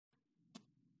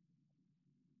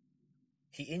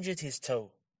He injured his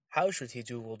toe. How should he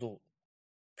do wudoo?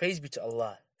 Praise be to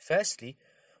Allah. Firstly,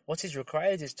 what is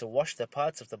required is to wash the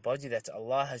parts of the body that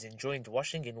Allah has enjoined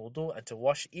washing in wudoo, and to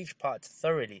wash each part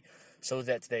thoroughly, so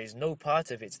that there is no part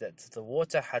of it that the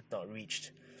water had not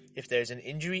reached. If there is an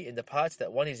injury in the part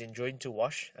that one is enjoined to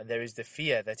wash, and there is the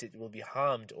fear that it will be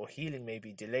harmed or healing may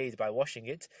be delayed by washing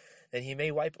it, then he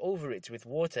may wipe over it with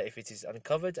water if it is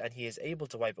uncovered and he is able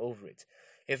to wipe over it.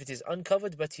 If it is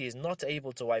uncovered but he is not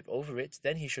able to wipe over it,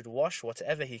 then he should wash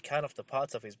whatever he can of the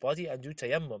parts of his body and do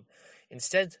tayammum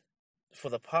instead for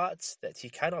the parts that he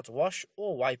cannot wash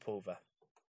or wipe over.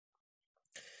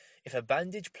 If a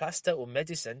bandage, plaster or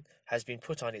medicine has been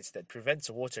put on it that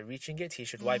prevents water reaching it, he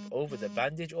should wipe over the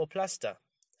bandage or plaster.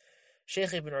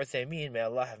 Sheikh Ibn Uthaymeen, may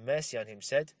Allah have mercy on him,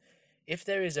 said, if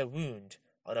there is a wound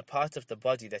on a part of the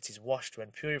body that is washed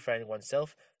when purifying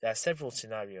oneself, there are several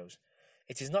scenarios.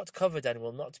 It is not covered and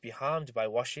will not be harmed by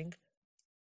washing.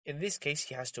 In this case,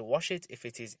 he has to wash it if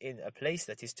it is in a place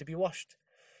that is to be washed.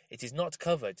 It is not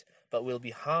covered, but will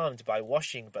be harmed by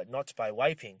washing but not by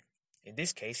wiping. In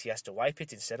this case, he has to wipe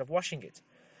it instead of washing it.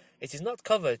 It is not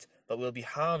covered, but will be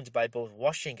harmed by both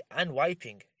washing and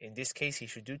wiping. In this case, he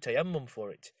should do tayammum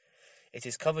for it. It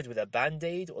is covered with a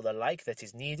band-aid or the like that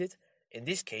is needed. In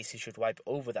this case, he should wipe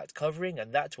over that covering,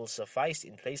 and that will suffice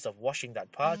in place of washing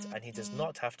that part, and he does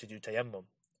not have to do tayammum.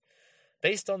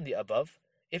 Based on the above,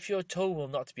 if your toe will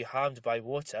not be harmed by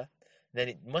water, then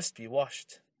it must be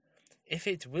washed. If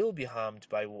it will be harmed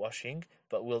by washing,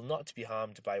 but will not be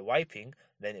harmed by wiping,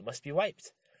 then it must be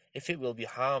wiped. If it will be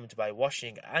harmed by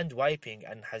washing and wiping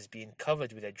and has been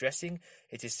covered with a dressing,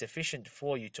 it is sufficient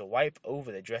for you to wipe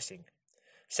over the dressing.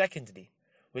 Secondly,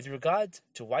 with regard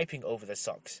to wiping over the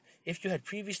socks, if you had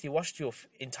previously washed your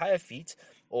entire feet,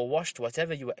 or washed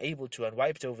whatever you were able to and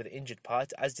wiped over the injured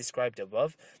part as described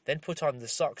above, then put on the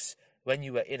socks when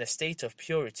you were in a state of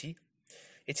purity,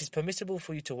 it is permissible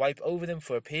for you to wipe over them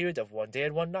for a period of 1 day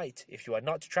and 1 night if you are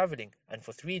not travelling, and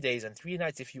for 3 days and 3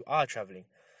 nights if you are travelling.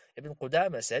 Ibn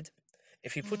Qudama said,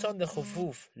 if he put on the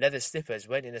khufuf, leather slippers,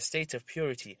 when in a state of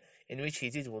purity in which he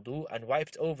did wudoo and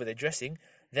wiped over the dressing,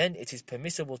 then it is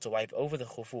permissible to wipe over the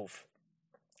khufuf.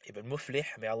 Ibn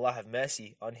Muflih, may Allah have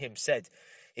mercy on him, said,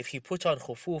 if he put on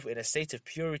khufuf in a state of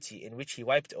purity in which he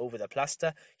wiped over the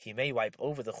plaster, he may wipe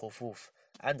over the khufuf,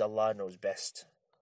 and Allah knows best.